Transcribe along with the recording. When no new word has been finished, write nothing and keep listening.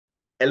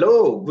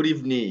Hello, good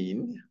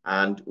evening,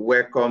 and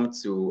welcome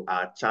to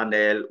our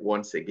channel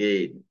once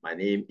again. My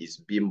name is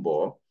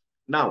Bimbo.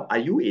 Now, are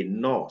you a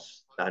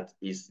nurse that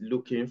is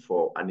looking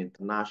for an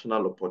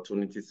international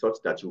opportunity such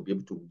that you'll be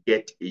able to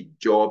get a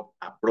job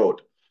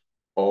abroad?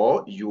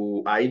 Or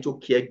you are into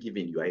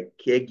caregiving, you are a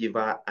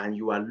caregiver, and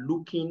you are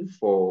looking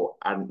for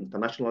an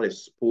international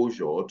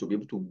exposure to be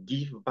able to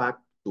give back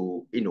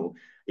to,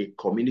 a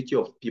community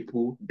of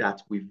people that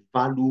will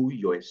value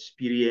your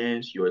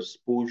experience, your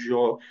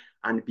exposure,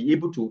 and be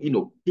able to,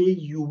 pay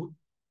you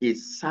a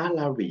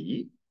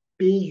salary,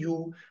 pay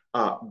you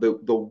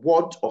the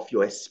worth of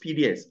your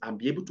experience, and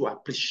be able to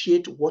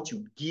appreciate what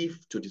you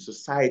give to the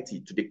society,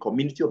 to the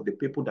community of the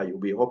people that you'll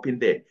be helping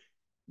there.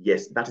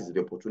 Yes, that is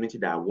the opportunity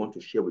that I want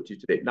to share with you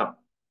today. Now,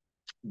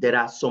 there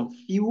are some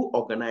few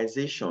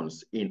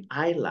organizations in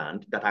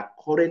Ireland that are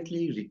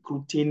currently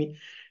recruiting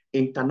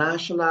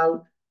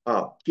international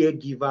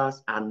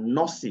caregivers and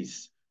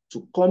nurses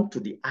to come to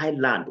the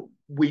island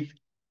with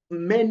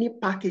many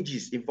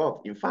packages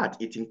involved. In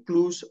fact, it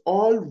includes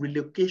all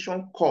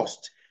relocation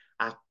costs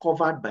are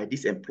covered by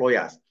these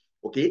employers.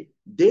 Okay,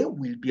 they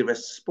will be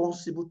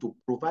responsible to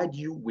provide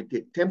you with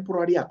a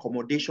temporary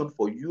accommodation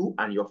for you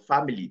and your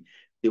family.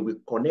 They will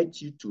connect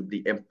you to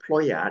the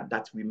employer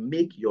that will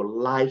make your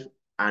life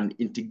and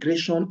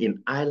integration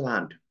in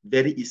Ireland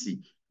very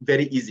easy,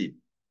 very easy.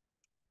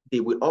 They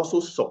will also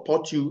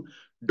support you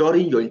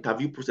during your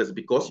interview process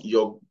because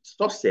your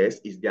success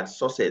is their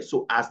success.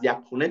 So as they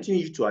are connecting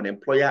you to an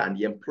employer and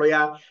the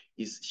employer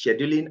is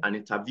scheduling an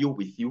interview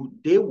with you,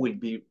 they will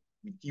be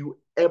with you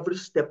every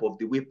step of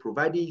the way,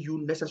 providing you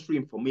necessary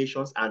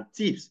information and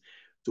tips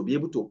to be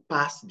able to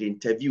pass the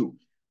interview,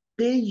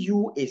 pay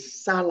you a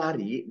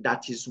salary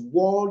that is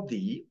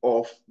worthy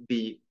of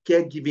the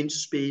caregiving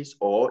space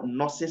or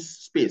nursing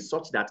space,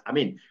 such that,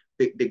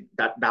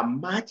 that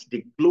match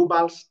the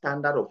global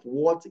standard of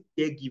what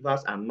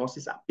caregivers and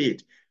nurses are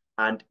paid.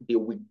 And they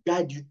will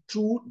guide you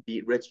through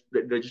the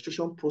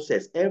registration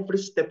process. Every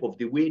step of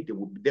the way, they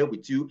will be there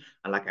with you.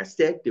 And like I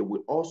said, they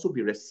will also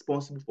be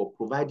responsible for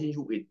providing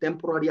you a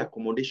temporary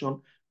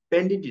accommodation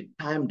pending the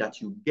time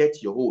that you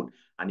get your own.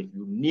 And if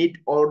you need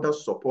other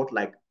support,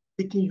 like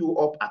picking you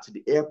up at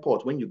the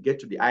airport when you get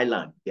to the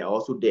island, they are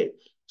also there.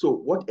 So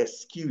what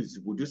excuse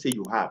would you say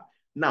you have?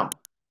 Now,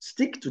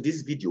 stick to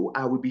this video.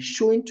 I will be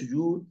showing to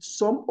you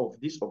some of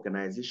these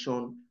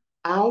organizations,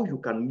 how you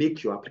can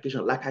make your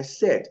application. Like I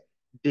said,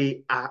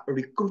 they are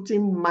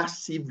recruiting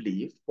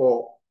massively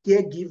for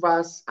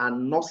caregivers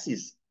and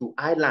nurses to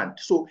Ireland.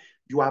 So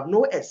you have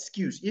no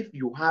excuse if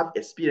you have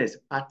experience,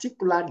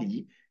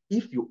 particularly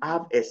if you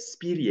have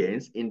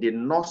experience in the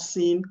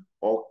nursing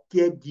or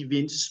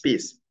caregiving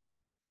space.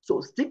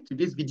 So stick to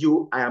this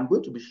video. I am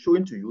going to be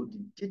showing to you the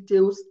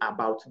details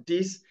about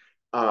these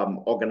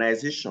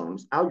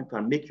organizations, how you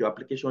can make your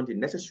application, the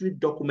necessary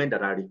documents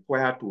that are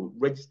required to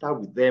register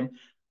with them,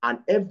 and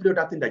every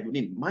other thing that you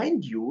need.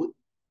 Mind you,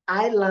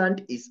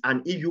 Ireland is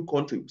an EU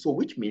country, so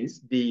which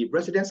means the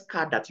residence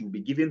card that you'll be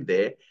given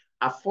there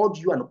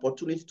affords you an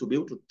opportunity to be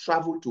able to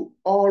travel to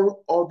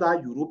all other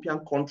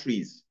European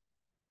countries.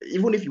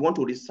 Even if you want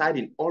to reside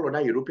in all other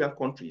European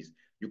countries,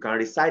 you can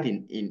reside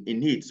in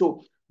it.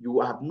 So you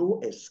have no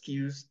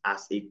excuse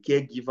as a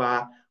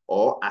caregiver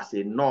or as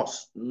a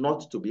nurse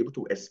not to be able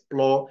to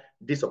explore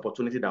this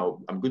opportunity that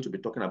I'm going to be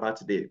talking about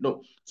today.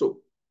 No.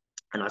 So,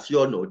 and as you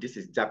all know, this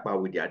is Japa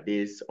with their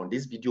days. On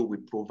this video, we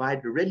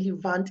provide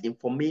relevant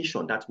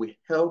information that will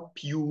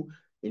help you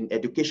in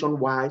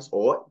education-wise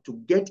or to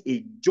get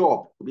a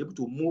job, to be able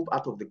to move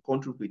out of the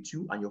country with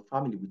you and your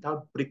family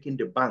without breaking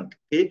the bank,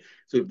 okay?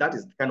 So if that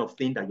is the kind of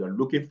thing that you're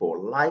looking for,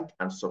 like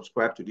and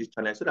subscribe to this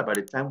channel so that by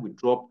the time we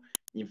drop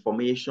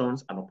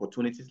informations and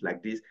opportunities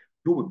like this,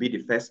 you will be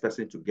the first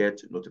person to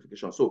get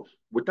notification. So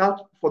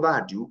without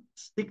further ado,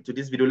 stick to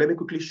this video. Let me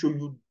quickly show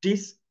you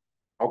these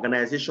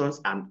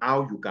organizations and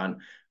how you can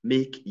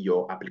make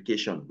your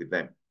application with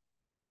them.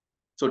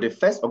 So the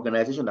first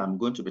organization that I'm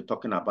going to be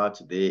talking about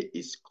today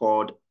is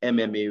called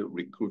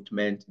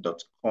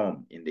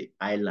MMArecruitment.com in the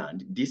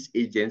island. This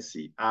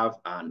agency have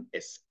an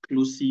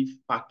exclusive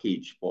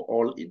package for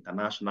all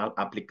international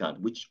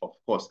applicants, which of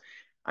course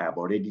I have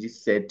already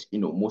said,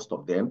 most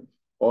of them.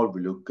 All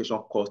relocation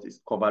cost is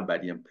covered by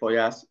the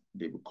employers.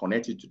 They will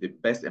connect you to the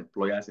best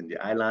employers in the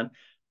island.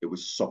 They will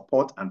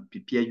support and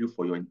prepare you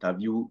for your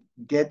interview,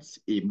 get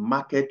a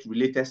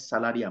market-related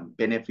salary and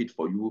benefit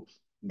for you,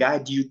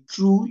 guide you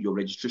through your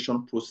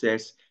registration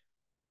process,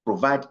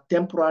 provide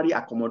temporary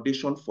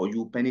accommodation for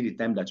you pending the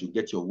time that you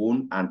get your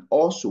own, and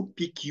also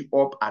pick you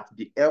up at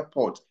the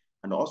airport.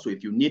 And also,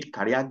 if you need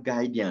career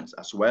guidance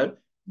as well,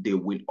 they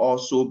will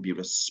also be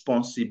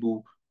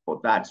responsible for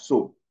that.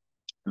 So,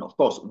 and of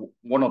course,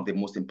 one of the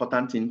most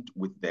important things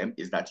with them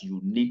is that you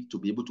need to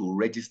be able to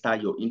register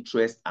your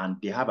interest, and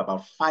they have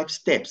about 5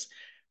 steps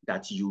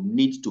that you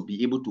need to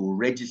be able to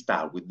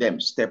register with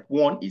them. Step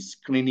 1 is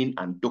screening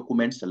and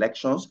document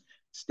selections.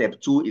 Step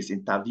 2 is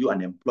interview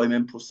and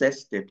employment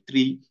process. Step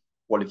 3,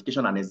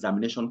 qualification and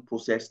examination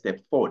process.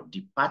 Step 4,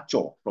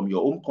 departure from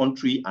your home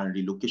country and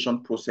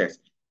relocation process.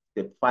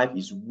 Step 5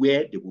 is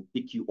where they will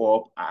pick you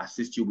up,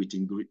 assist you with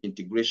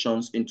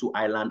integrations into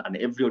Ireland and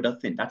every other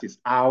thing. That is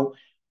how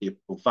they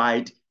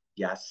provide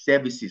their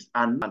services.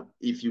 And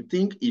if you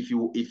think, if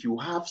you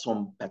have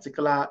some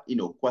particular,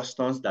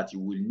 questions that you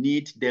will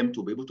need them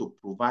to be able to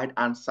provide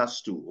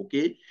answers to,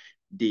 okay,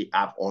 they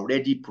have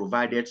already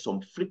provided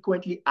some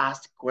frequently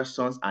asked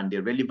questions and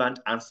the relevant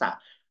answer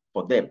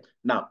for them.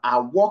 Now,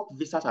 are work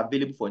visas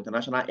available for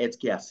international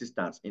healthcare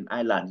assistance in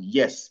Ireland?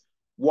 Yes.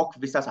 Work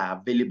visas are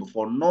available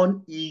for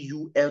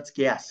non-EU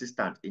healthcare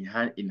assistants in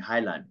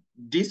Ireland.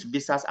 These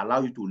visas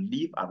allow you to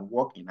live and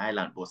work in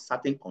Ireland, but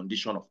certain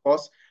conditions, of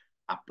course,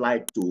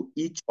 apply to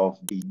each of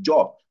the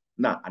job.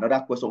 Now,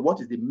 another question, what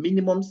is the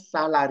minimum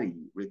salary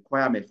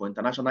requirement for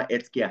international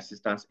healthcare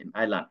assistants in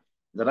Ireland?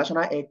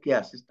 International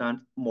healthcare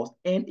assistants must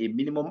earn a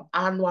minimum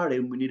annual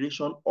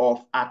remuneration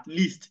of at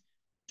least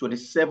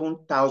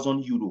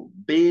 27,000 euro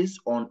based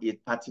on a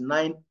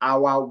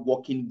 39-hour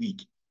working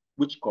week,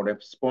 which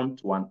correspond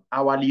to an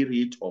hourly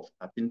rate of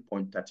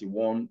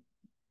 13.31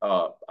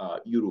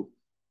 euro.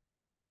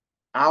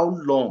 How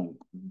long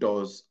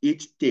does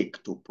it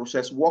take to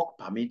process work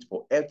permit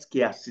for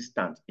healthcare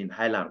assistants in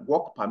Ireland?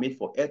 Work permit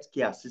for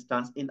healthcare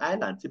assistants in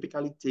Ireland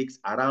typically takes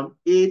around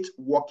 8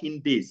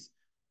 working days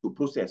to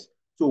process.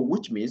 So,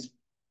 which means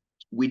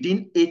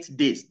within 8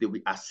 days, they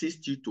will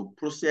assist you to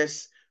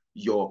process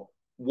your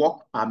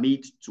work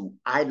permit to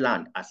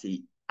Ireland as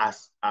a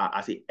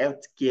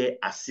healthcare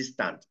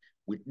assistant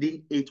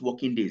within 8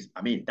 working days.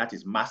 I mean, that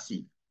is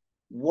massive.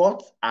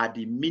 What are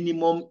the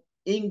minimum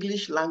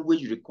English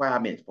language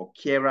requirements for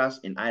carers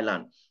in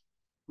Ireland?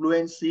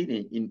 Fluency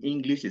in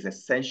English is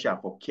essential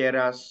for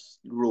carers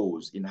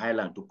roles in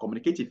Ireland. To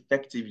communicate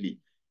effectively,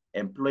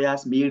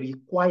 employers may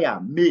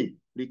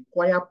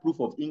require proof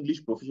of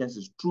English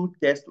proficiency through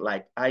tests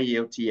like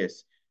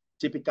IELTS.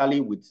 Typically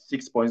with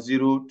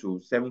 6.0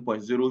 to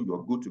 7.0,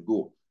 you're good to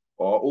go.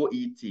 Or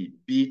OET,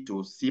 B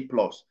to C+.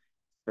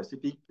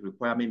 Specific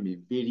requirement may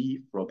vary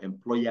from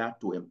employer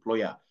to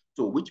employer.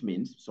 So which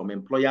means some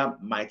employer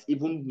might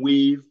even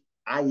waive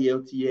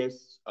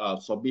IELTS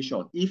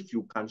submission if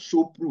you can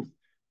show proof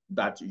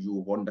that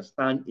you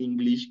understand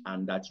English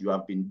and that you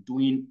have been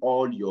doing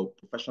all your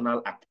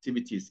professional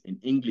activities in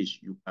English.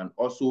 You can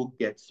also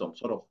get some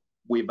sort of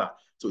waiver.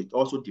 So it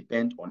also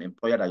depends on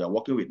employer that you're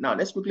working with. Now,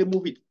 let's quickly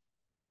move it.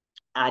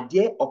 Are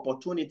there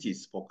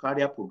opportunities for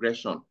career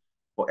progression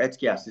for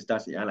healthcare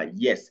assistants in Ireland?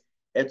 Yes,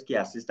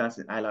 healthcare assistants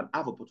in Ireland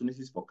have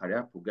opportunities for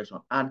career progression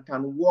and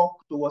can work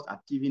towards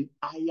achieving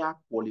higher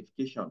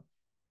qualification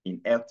in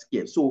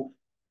healthcare. So,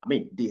 I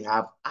mean, they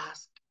have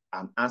asked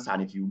and answered.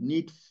 And if you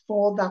need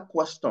further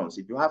questions,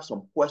 if you have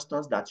some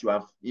questions that you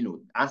have,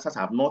 answers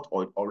have not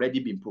already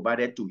been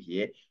provided to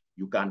here,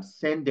 you can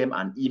send them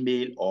an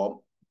email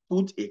or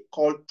put a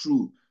call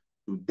through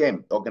to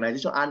them, the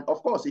organization. And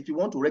of course, if you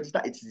want to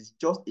register, it is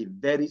just a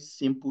very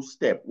simple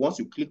step. Once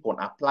you click on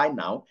apply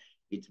now,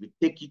 it will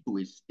take you to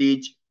a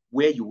stage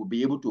where you will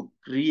be able to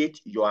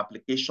create your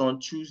application,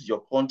 choose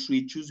your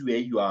country, choose where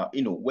you are,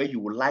 where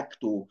you would like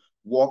to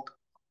work.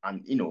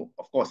 And,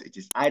 of course, it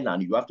is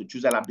Ireland. You have to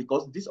choose Ireland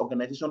because this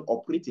organization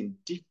operates in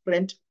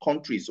different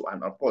countries. So,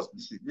 and of course,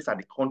 these are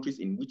the countries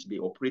in which they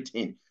operate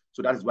in.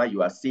 So that is why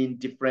you are seeing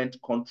different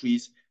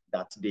countries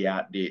that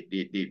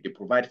they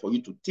provide for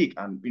you to tick,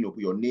 and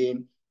your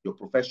name, your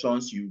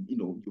professions, you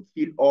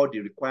fill all the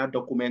required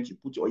documents, you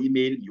put your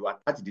email, you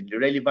attach the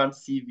relevant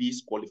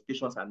CVs,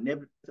 qualifications, and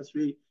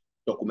necessary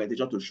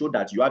documentation to show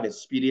that you have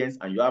experience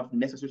and you have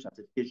necessary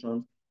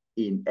certifications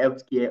in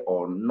healthcare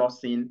or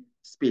nursing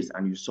space,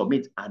 and you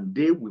submit, and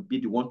they will be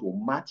the one to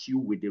match you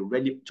with the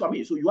relevant. So,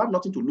 so you have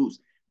nothing to lose.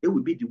 They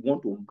will be the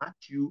one to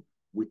match you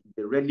with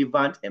the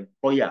relevant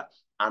employer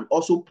and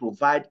also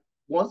provide.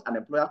 Once an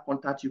employer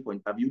contacts you for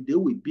interview, they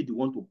will be the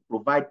one to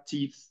provide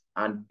tips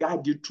and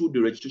guide you through the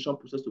registration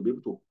process to be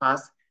able to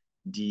pass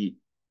the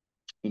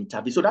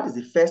interview. So that is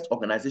the first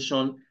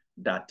organization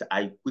that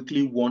I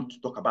quickly want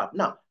to talk about.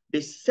 Now, the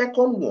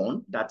second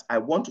one that I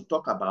want to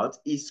talk about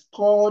is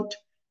called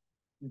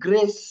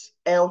Grace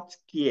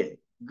Healthcare.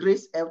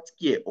 Grace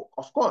Healthcare.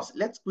 Of course,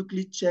 let's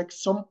quickly check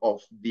some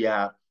of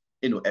their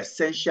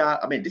essential.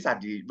 I mean, these are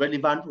the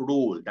relevant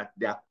roles that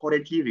they are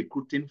currently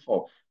recruiting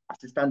for: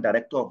 assistant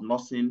director of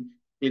nursing,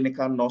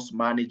 clinical nurse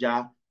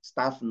manager,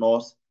 staff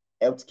nurse,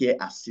 healthcare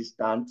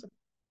assistant,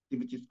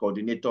 activities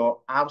coordinator,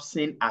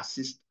 housekeeping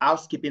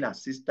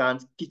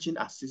assistant, kitchen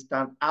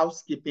assistant,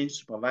 housekeeping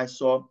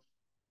supervisor,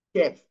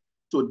 chef.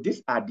 So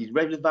these are the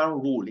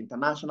relevant role,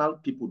 international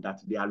people that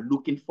they are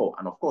looking for.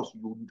 And of course,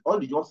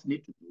 all you just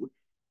need to do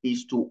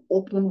is to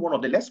open one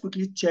of the, let's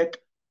quickly check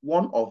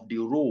one of the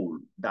role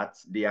that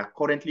they are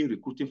currently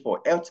recruiting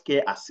for: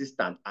 healthcare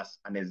assistant, as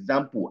an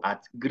example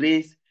at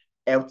Grace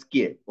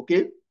Healthcare.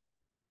 Okay.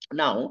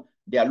 Now,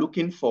 they are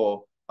looking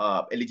for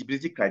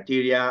eligibility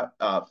criteria,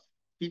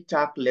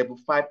 FITAC level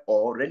 5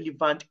 or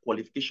relevant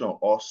qualification,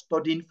 or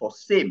studying for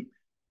same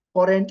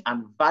current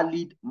and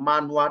valid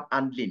manual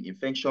handling,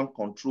 infection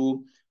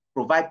control,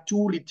 provide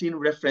 2 written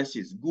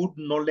references, good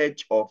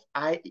knowledge of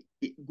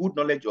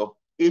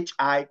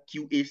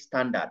HIQA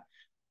standard,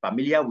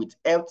 familiar with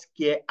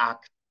Healthcare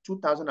Act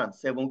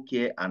 2007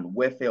 care and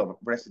welfare of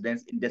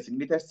residents in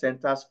designated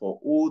centers for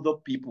older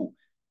people,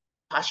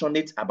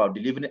 passionate about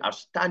delivering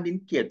outstanding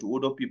care to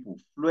older people,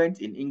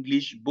 fluent in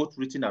English, both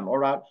written and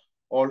oral.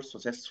 All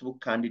successful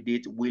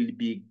candidates will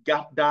be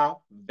GAPDA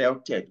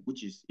vetted,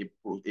 which is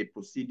a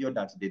procedure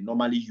that they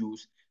normally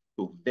use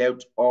to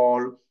vet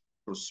all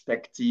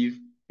prospective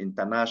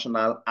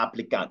international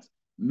applicants.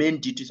 Main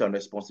duties and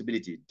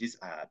responsibility, these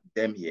are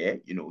them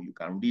here. You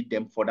can read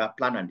them further.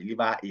 Plan and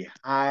deliver a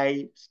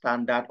high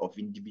standard of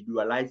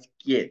individualized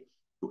care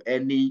to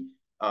any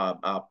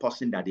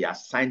person that they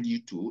assigned you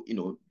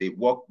to. They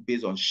work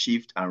based on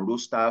shift and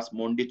rosters,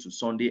 Monday to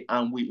Sunday,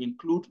 and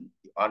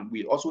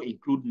we also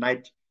include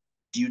night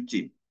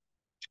duty.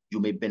 You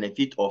may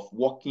benefit of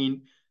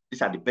working.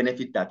 These are the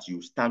benefits that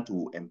you stand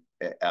to,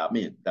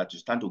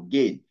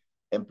 gain.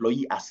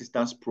 Employee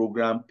assistance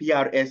program,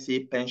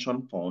 PRSA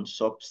pension fund,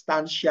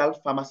 substantial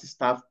pharmacy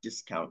staff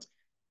discount,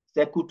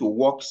 Circle to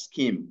Work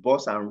scheme,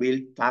 bus and rail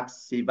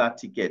tax saver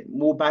ticket,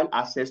 mobile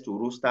access to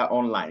roster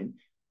online,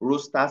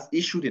 rosters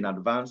issued in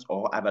advance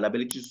or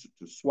availability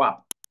to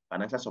swap,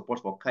 financial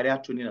support for career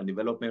training and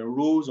development,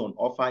 roles on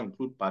offer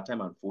include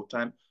part-time and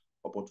full-time,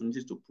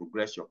 opportunities to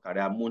progress your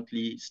career,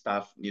 monthly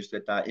staff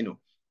newsletter,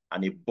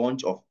 and a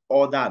bunch of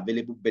other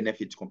available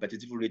benefits,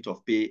 competitive rate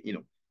of pay,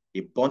 a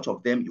bunch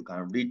of them. You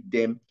can read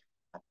them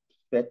at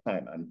spare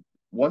time. And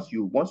once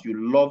you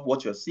love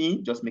what you're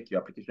seeing, just make your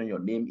application, your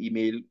name,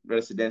 email,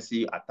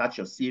 residency, attach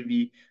your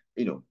CV,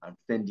 and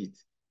send it.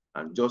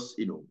 And just,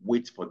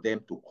 wait for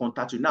them to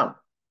contact you. Now,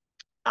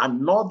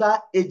 another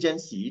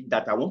agency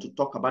that I want to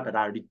talk about that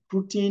are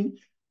recruiting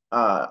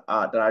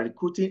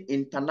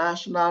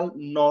international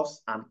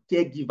nurse and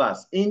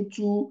caregivers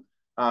into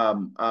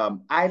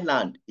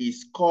Ireland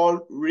is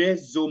called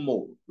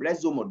Resumo.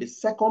 Resumo. The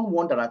second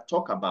one that I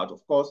talk about,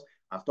 of course,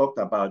 I've talked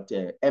about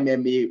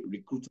MMA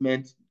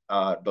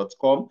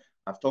recruitment.com.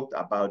 I've talked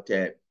about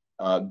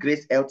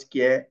Grace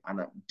Healthcare,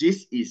 and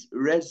this is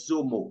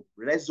Resumo.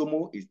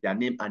 Resumo is their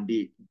name, and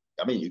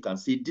you can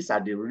see these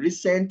are the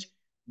recent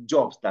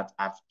jobs that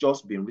have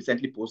just been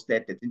recently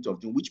posted 13th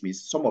of June, which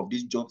means some of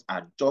these jobs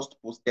are just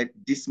posted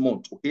this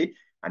month, okay?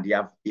 And they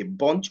have a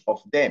bunch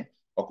of them: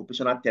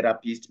 occupational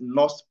therapists,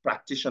 nurse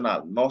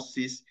practitioner,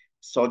 nurses,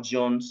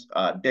 surgeons,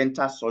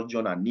 dental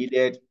surgeon are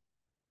needed,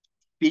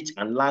 speech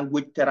and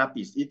language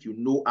therapists, if you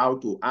know how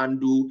to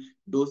handle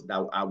those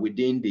that are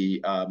within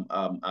the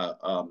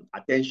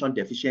attention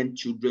deficient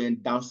children,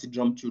 Down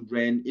syndrome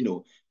children,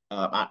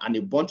 and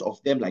a bunch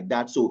of them like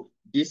that. So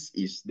this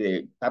is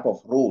the type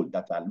of role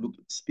that I look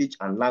at: speech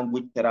and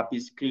language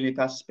therapist,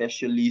 clinical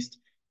specialist,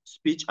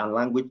 speech and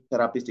language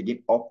therapist,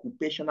 again,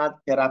 occupational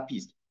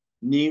therapist,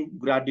 new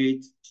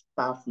graduate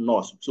staff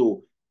nurse.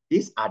 So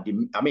these are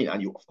and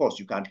of course,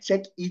 you can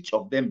check each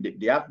of them.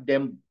 They have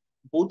them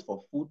both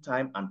for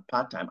full-time and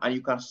part-time, and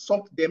you can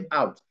sort them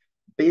out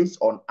based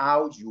on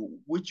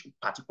which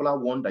particular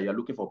one that you're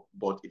looking for.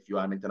 But if you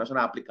are an international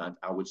applicant,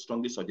 I would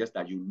strongly suggest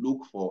that you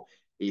look for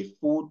a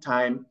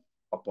full-time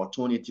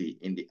opportunity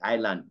in the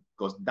island,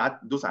 because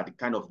those are the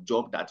kind of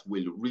job that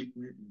will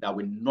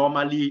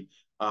normally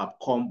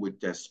come with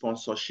the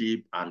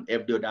sponsorship and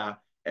every other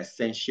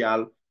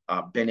essential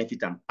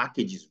benefit and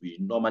packages will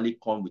normally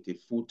come with a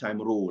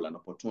full-time role and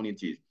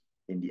opportunities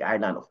in the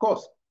island. Of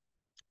course,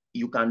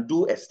 you can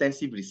do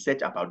extensive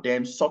research about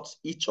them. Sort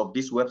each of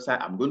these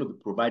websites. I'm going to be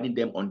providing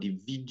them on the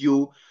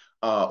video,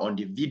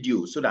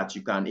 so that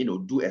you can,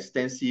 do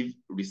extensive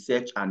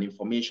research and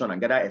information and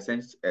gather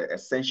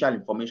essential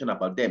information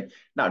about them.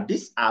 Now,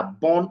 these are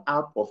born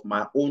out of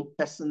my own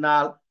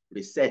personal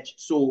research.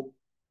 So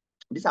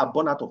these are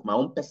born out of my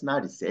own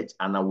personal research,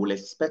 and I will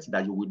expect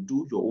that you will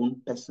do your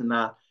own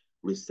personal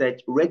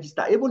research.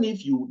 Register, even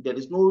if there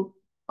is no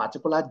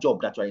particular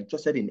job that you are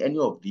interested in any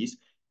of these.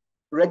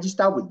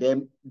 Register with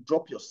them,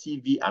 drop your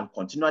CV, and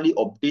continually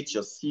update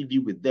your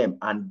CV with them,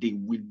 and they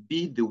will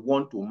be the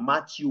one to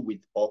match you with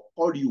or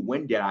call you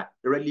when there are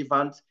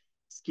relevant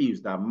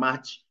skills that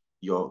match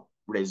your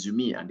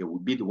resume, and they will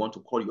be the one to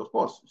call you. Of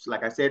course, so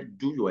like I said,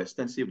 do your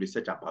extensive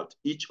research about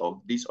each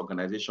of these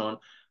organizations,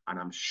 and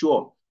I'm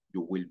sure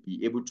you will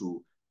be able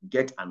to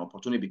get an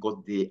opportunity,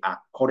 because they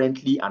are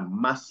currently and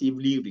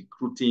massively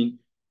recruiting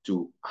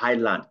to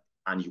Ireland,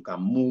 and you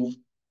can move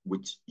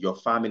with your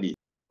family.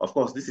 Of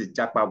course, this is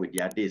Japa with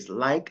their days.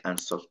 Like and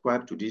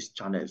subscribe to this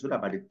channel so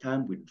that by the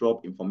time we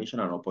drop information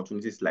and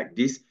opportunities like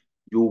this,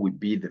 you will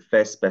be the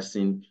first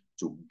person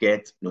to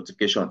get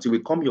notification. Till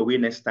we come your way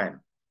next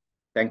time.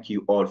 Thank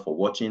you all for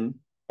watching.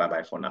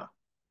 Bye-bye for now.